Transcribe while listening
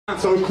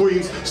So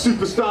queens,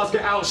 superstars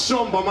get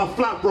outshone by my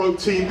flat broke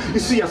team. You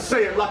see, I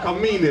say it like I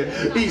mean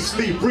it. Eat,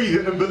 sleep, breathe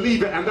it and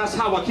believe it, and that's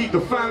how I keep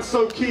the fans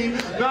so keen.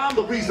 Now I'm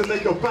the reason they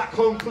go back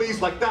home,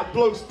 please. Like that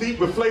bloke's deep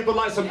with flavor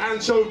like some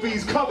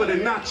anchovies covered in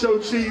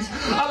nacho cheese.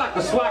 I like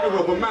the swagger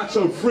of a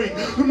macho freak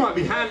who might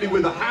be handy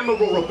with a hammer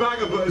or a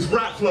banger, but his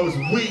rap flow's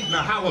weak.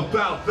 Now how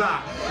about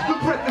that?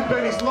 The breath in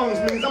Benny's lungs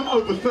means I'm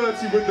over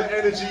 30 with the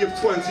energy of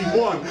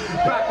 21.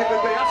 Back in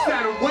the day, I'd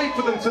stand and wait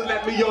for them to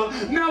let me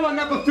on. Now I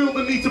never feel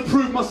the need to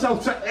prove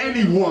myself to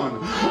anyone.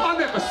 I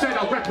never said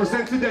I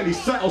represented any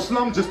settled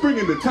slum, just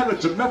bringing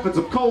intelligent methods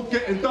of cold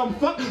getting dumb.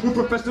 Fuck who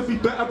profess to be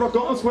better. I got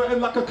on sweating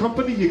like a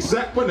company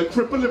exec when a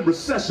crippling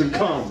recession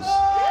comes.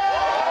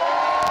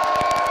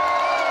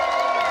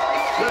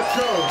 Let's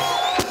go.